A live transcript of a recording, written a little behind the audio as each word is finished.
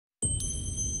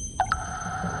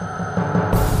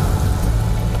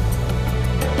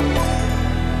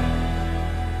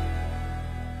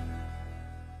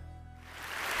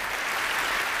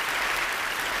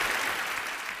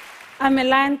I'm a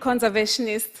lion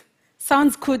conservationist.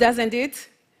 Sounds cool, doesn't it?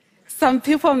 Some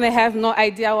people may have no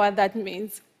idea what that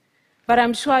means, but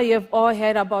I'm sure you have all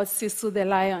heard about Cecil the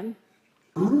lion.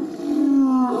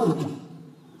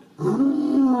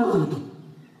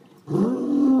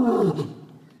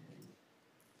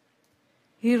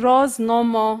 He rose no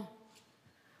more.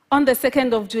 On the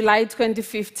 2nd of July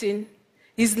 2015,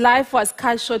 his life was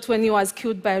cut short when he was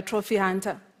killed by a trophy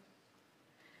hunter.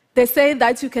 They say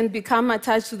that you can become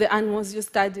attached to the animals you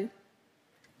study.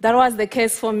 That was the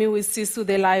case for me with Cecil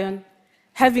the lion,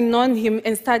 having known him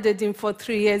and studied him for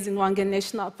 3 years in Wange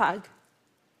National Park.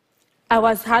 I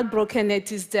was heartbroken at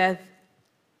his death.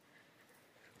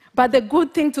 But the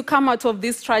good thing to come out of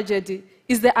this tragedy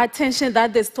is the attention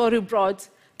that the story brought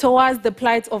towards the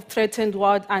plight of threatened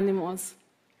wild animals.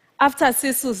 After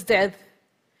Cecil's death,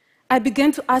 I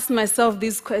began to ask myself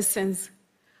these questions.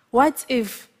 What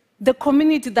if the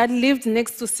community that lived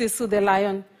next to Cecil the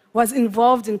lion was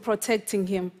involved in protecting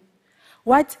him?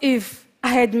 What if I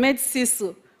had met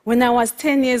Cecil when I was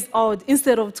 10 years old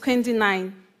instead of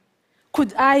 29?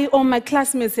 Could I or my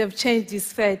classmates have changed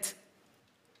his fate?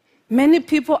 Many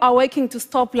people are working to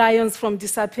stop lions from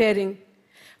disappearing,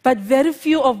 but very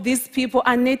few of these people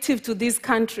are native to these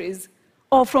countries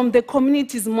or from the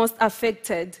communities most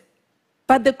affected.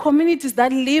 But the communities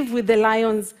that live with the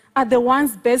lions are the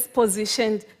ones best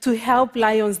positioned to help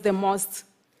lions the most.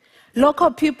 Local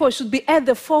people should be at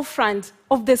the forefront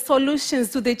of the solutions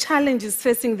to the challenges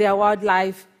facing their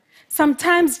wildlife.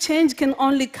 Sometimes change can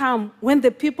only come when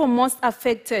the people most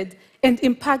affected and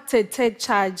impacted take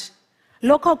charge.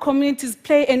 Local communities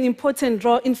play an important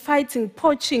role in fighting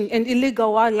poaching and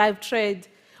illegal wildlife trade,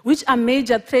 which are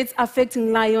major threats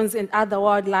affecting lions and other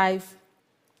wildlife.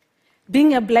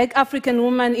 Being a Black African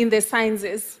woman in the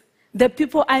sciences, the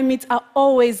people I meet are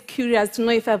always curious to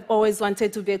know if I've always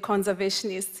wanted to be a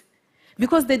conservationist,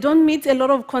 because they don't meet a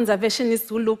lot of conservationists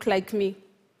who look like me.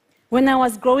 When I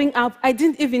was growing up, I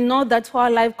didn't even know that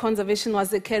wildlife conservation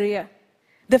was a career.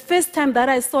 The first time that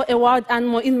I saw a wild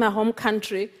animal in my home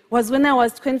country was when I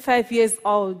was 25 years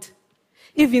old,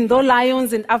 even though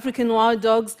lions and African wild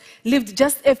dogs lived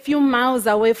just a few miles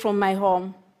away from my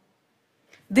home.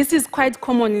 This is quite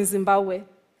common in Zimbabwe,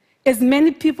 as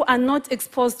many people are not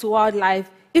exposed to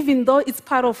wildlife, even though it's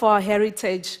part of our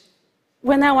heritage.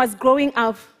 When I was growing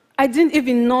up, I didn't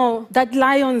even know that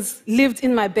lions lived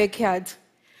in my backyard.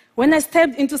 When I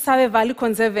stepped into Save Valley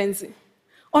Conservancy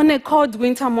on a cold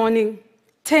winter morning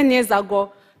 10 years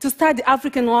ago to study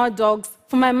African wild dogs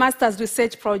for my master's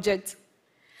research project,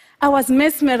 I was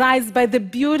mesmerized by the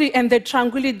beauty and the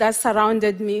tranquility that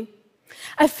surrounded me.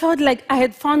 I felt like I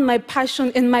had found my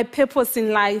passion and my purpose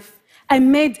in life. I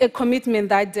made a commitment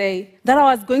that day that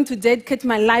I was going to dedicate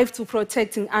my life to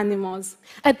protecting animals.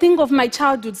 I think of my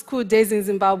childhood school days in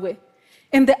Zimbabwe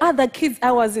and the other kids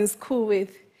I was in school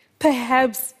with.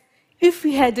 Perhaps if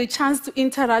we had a chance to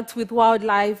interact with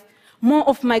wildlife, more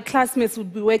of my classmates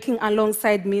would be working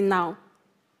alongside me now.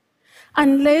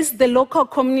 Unless the local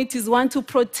communities want to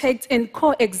protect and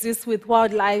coexist with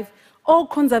wildlife, all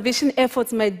conservation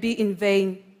efforts might be in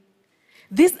vain.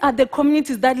 These are the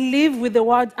communities that live with the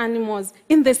wild animals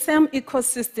in the same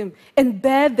ecosystem and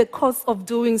bear the cost of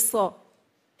doing so.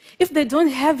 If they don't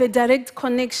have a direct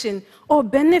connection or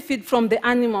benefit from the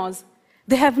animals,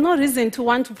 they have no reason to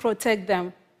want to protect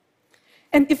them.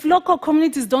 And if local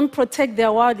communities don't protect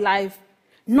their wildlife,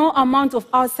 no amount of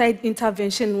outside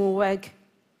intervention will work.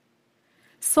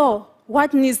 So,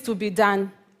 what needs to be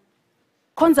done?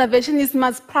 Conservationists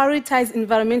must prioritize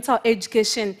environmental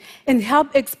education and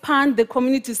help expand the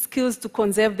community skills to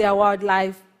conserve their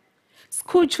wildlife.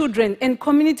 School children and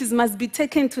communities must be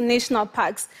taken to national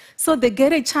parks so they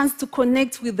get a chance to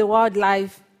connect with the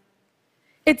wildlife.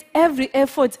 At every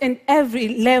effort and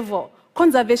every level,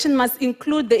 conservation must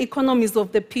include the economies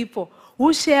of the people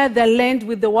who share their land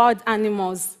with the wild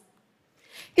animals.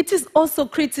 It is also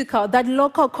critical that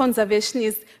local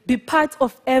conservationists be part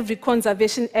of every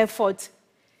conservation effort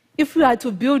if we are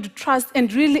to build trust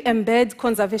and really embed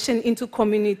conservation into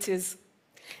communities.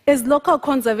 As local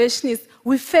conservationists,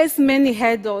 we face many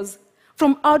hurdles,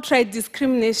 from outright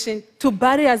discrimination to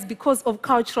barriers because of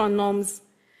cultural norms.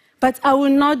 But I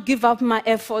will not give up my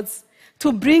efforts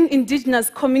to bring indigenous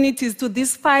communities to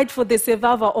this fight for the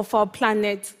survival of our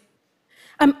planet.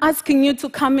 I'm asking you to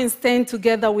come and stand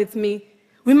together with me.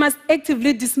 We must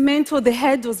actively dismantle the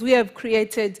hurdles we have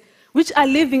created, which are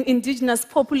leaving indigenous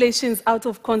populations out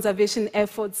of conservation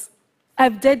efforts.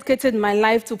 I've dedicated my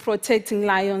life to protecting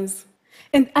lions.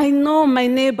 And I know my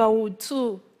neighbor would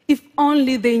too, if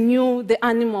only they knew the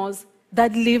animals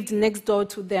that lived next door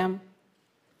to them.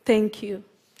 Thank you.